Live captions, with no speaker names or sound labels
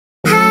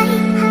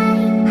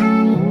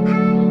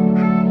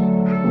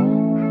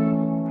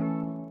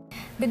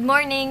Good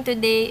morning!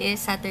 Today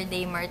is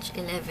Saturday, March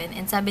 11.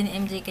 And sabi ni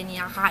MJ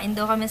kanina, kakain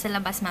daw kami sa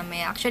labas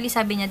mamaya. Actually,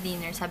 sabi niya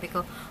dinner. Sabi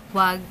ko,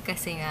 wag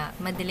kasi nga,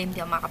 madilim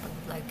di ako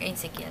makapag-vlog. Ayun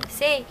si Kiel.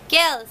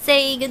 Kiel,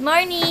 say good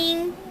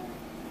morning!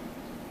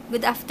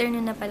 Good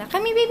afternoon na pala.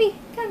 Come here, baby.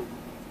 Come.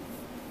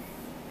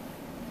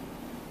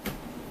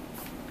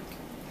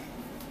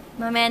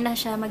 Mamaya na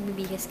siya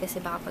magbibigas kasi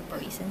baka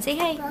pagpawisan. Say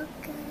hi.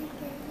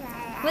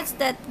 What's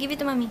that? Give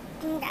it to mommy.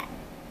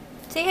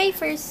 Say hi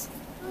first.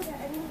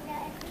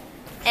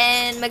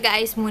 And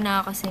mag-aayos muna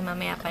ako kasi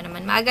mamaya pa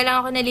naman. Maaga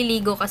lang ako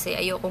naliligo kasi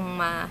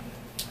ayokong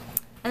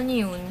ano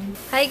yun?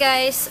 Hi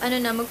guys! Ano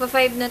na,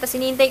 magpa-5 na. Tapos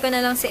hinihintay ko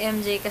na lang si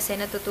MJ kasi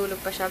natutulog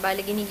pa siya.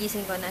 Bali,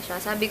 ginigising ko na siya.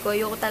 Sabi ko,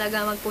 ayoko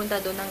talaga magpunta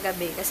doon ng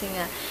gabi kasi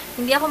nga,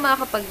 hindi ako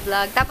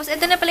makakapag-vlog. Tapos,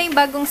 ito na pala yung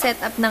bagong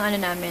setup ng ano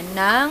namin.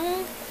 Ng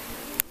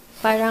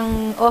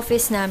parang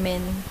office namin.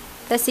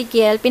 Tapos si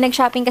Kiel,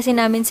 pinag-shopping kasi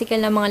namin si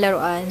Kiel ng mga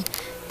laruan.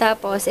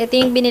 Tapos, ito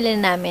yung binili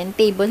namin,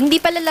 table. Hindi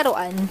pala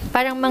laruan.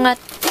 Parang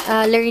mga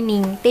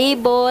learning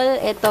table,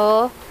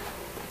 ito,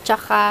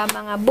 tsaka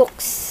mga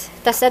books.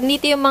 Tapos,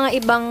 andito yung mga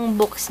ibang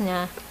books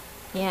niya.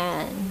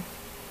 Yan.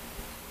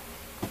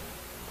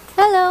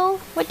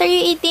 Hello! What are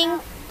you eating?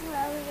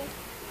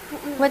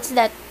 What's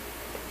that?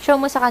 Show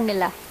mo sa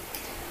kanila.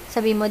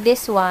 Sabi mo,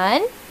 this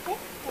one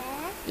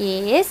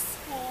is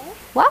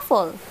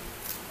waffle.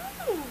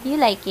 You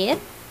like it?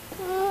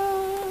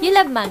 You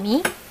love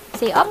mommy?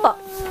 Say, opo.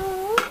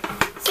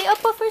 Say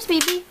opo first,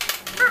 baby.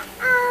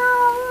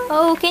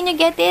 Oh, can you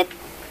get it?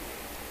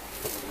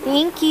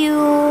 Thank you.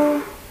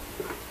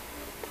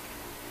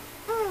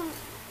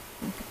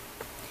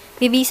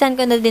 Bibisan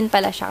ko na din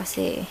pala siya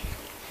kasi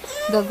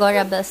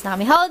Gogora bells na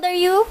kami. How old are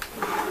you?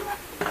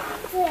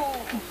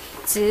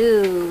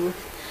 2.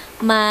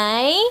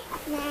 My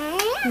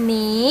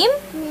name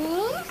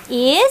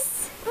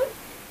is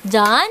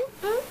John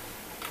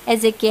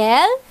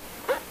Ezekiel.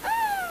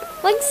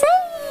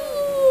 Mag-sign!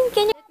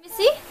 Can you let me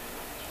see?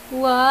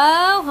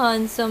 Wow,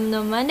 handsome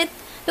naman.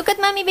 Look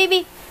at mommy,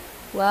 baby.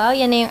 Wow,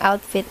 yan na yung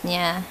outfit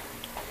niya.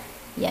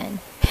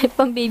 Yan.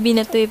 Pang baby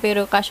na to eh,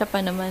 pero kasya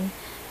pa naman.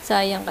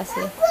 Sayang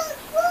kasi.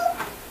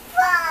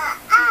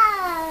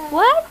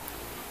 What?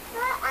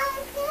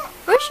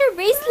 Where's your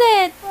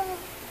bracelet?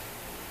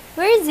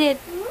 Where is it?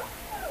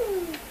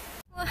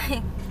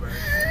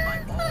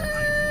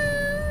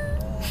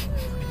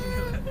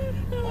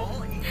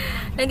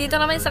 Nandito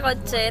naman sa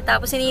kotse,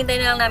 tapos hinihintay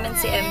na lang namin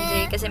si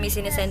MJ kasi may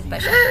sinesend pa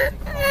siya.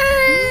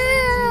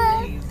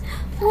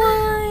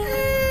 Why?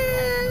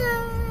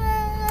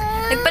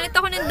 Nagpalit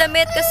ako ng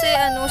damit kasi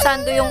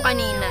sando yung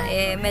kanina.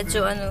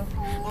 Medyo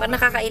parang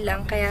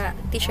nakakailang, kaya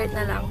t-shirt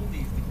na lang.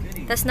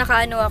 Tapos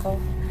naka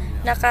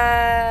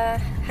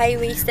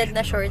high-waisted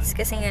na shorts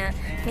kasi nga,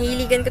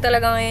 nahiligan ko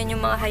talaga ngayon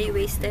yung mga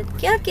high-waisted.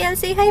 Kiel,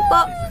 say hi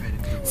po!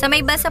 Sa may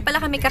Balsa pala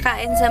kami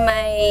kakain sa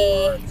may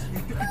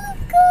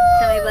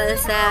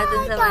Balsa,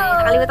 dun sa may,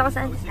 nakalimutan ko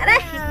saan.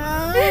 Aray!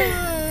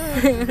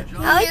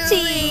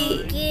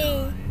 Ouchie!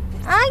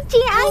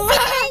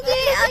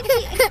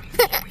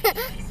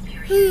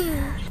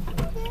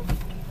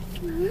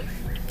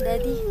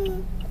 Daddy,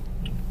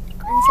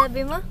 ano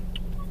sabi mo?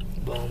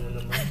 Bango mo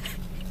naman.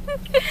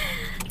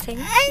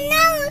 Thank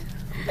you.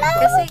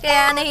 Kasi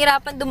kaya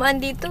nahirapan dumaan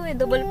dito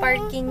double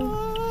parking.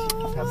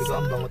 Sabi ko,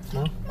 ang bangot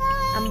mo?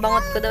 Ang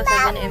bangot ko daw,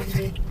 sabi ni MJ.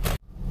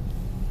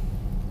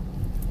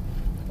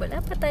 Wala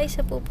pa tayo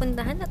sa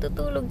pupuntahan,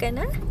 natutulog ka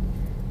na?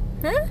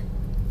 Ha?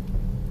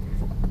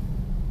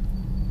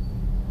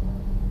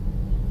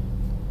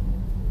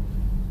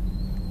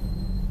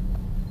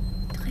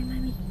 Ito kay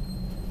mami.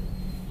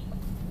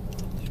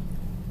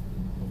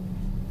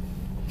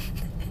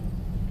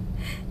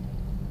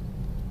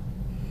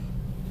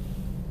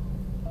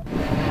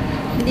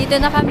 Dito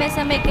na kami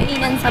sa may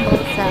kainan sa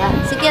Balsa.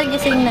 Si Kiel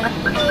gising na.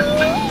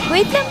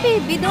 Wait lang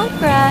baby, don't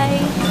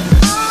cry.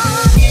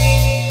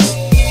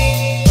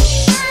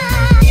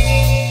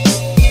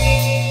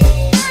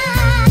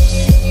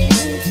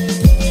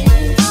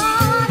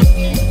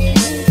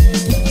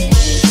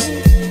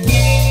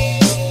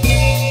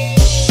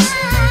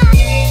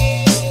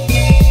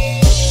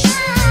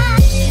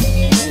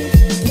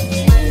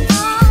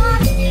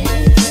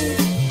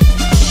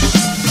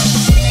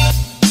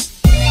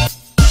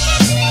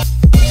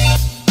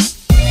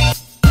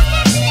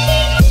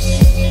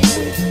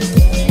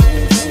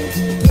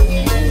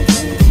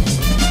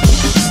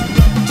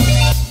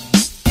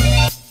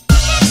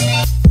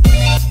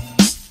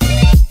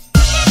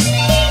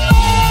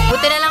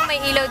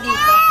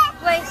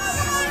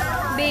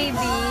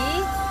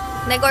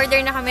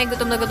 Nag-order na kami,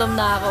 gutom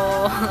na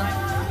ako.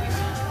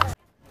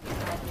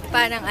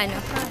 Parang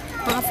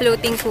mga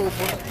floating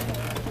kubo.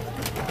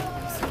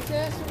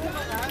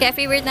 Kaya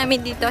favorite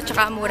namin dito,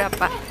 tsaka MURA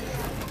pa.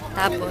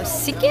 Tapos,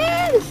 si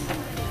Kiel!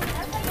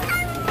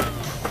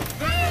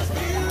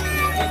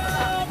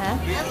 Ha?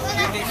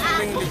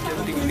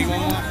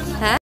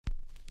 Ha?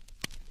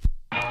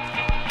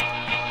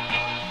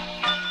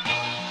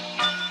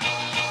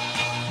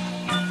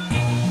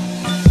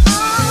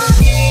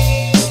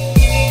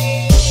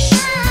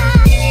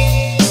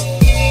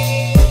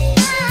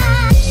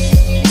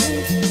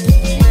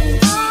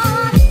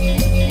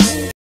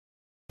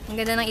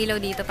 ilaw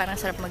dito, parang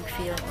sarap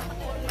mag-feel.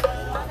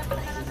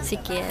 Si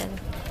Kiel.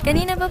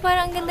 Kanina pa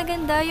parang ang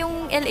ganda-ganda.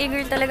 Yung LA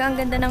girl talaga ang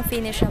ganda ng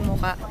finish ng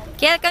mukha.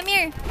 Kiel, come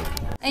here!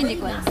 Ay, hindi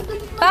ko alam.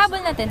 Pahabol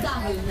natin.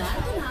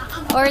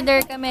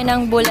 Order kami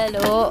ng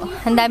bulalo.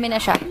 Ang dami na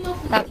siya.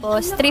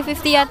 Tapos,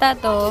 350 yata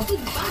to.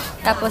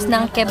 Tapos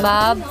ng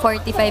kebab,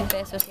 45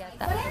 pesos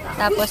yata.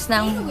 Tapos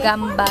ng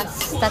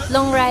gambas, 3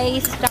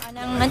 rice, tsaka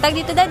ng, ang tag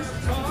dito, Dad?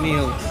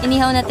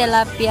 Inihaw na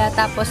tilapia,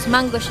 tapos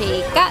mango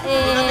shake.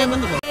 Kain!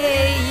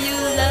 Hey, you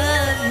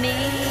love me.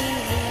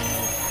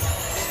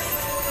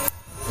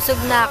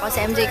 Busog na ako.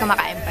 Sa MJ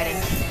kumakain pa rin.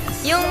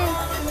 Yung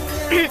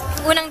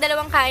unang 2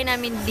 kain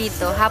namin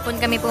dito, hapon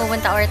kami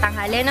pumunta or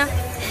tanghali, no?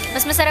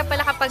 Mas masarap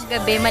pala kapag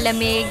gabi,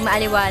 malamig,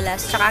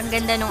 maaliwalas, tsaka ang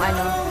ganda nung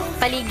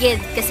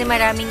paligid kasi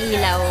maraming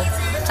ilaw.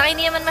 Tsaka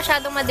hindi naman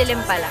masyadong madilim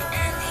pala.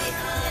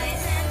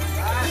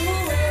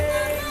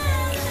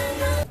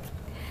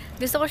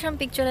 Gusto ko siyang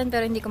picturean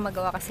pero hindi ko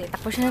magawa kasi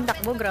takbo siya ng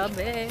takbo,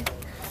 grabe.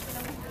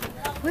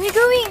 Where are you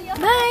going?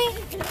 Bye!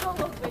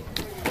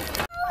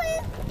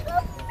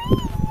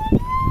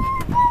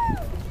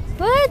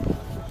 What?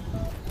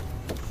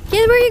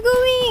 Kiel, where are you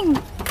going?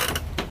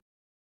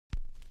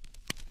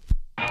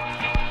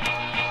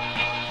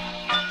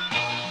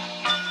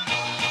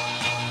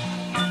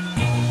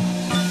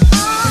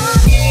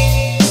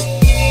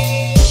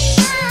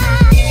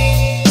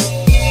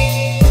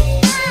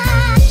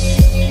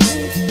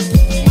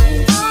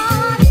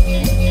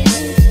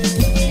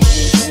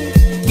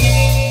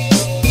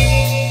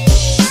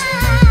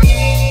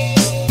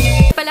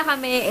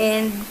 Kami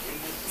and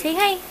say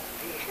hi.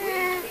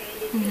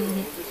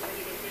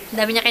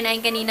 Dami niya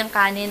kinain kaninang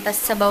kanin, tas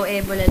sabaw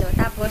bulalo.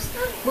 Tapos,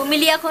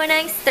 bumili ako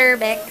ng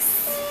Starbucks.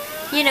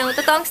 You know,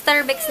 totoong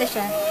Starbucks na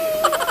siya.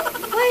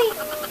 Why?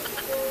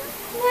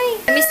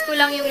 Namiss ko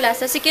lang yung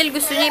lasa. Si Kiel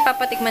gusto niya,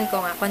 ipapatikman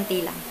ko nga.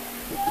 Konti lang.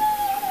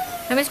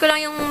 Namiss ko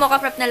lang yung mocha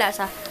frap na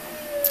lasa.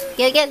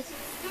 Kiel.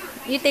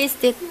 You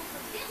taste it.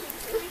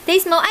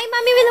 Taste mo. Ay,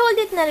 mommy will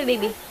hold it na,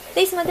 baby.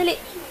 Taste mo, dali.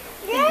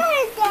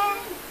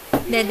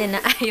 Dede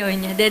na. Ayaw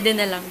niya. Dede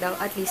na lang daw.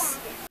 At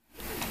least.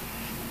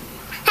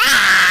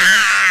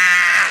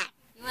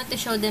 You want to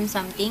show them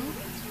something?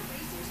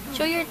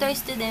 Show your toys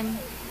to them.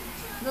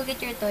 Go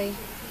get your toy.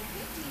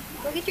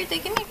 Go get your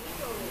toy. Come here.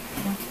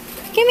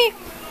 Come here.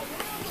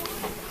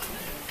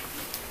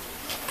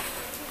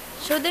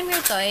 Show them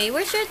your toy.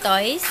 Where's your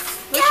toys?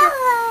 Where's your...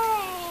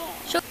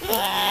 Show...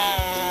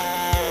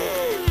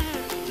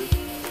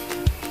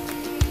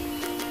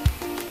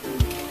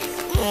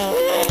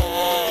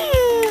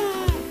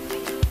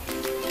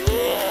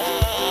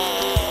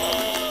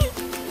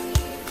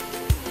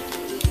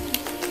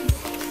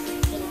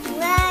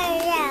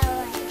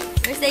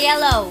 Where's the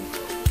yellow?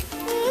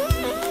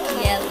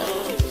 Yellow.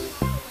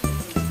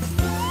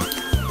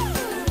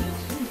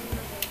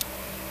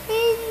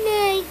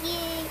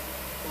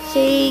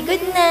 Say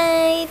good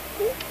night.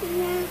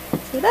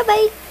 Say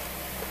bye-bye.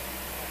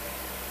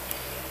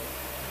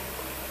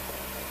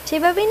 Say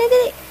bye-bye na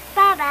dali.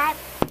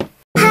 Bye-bye.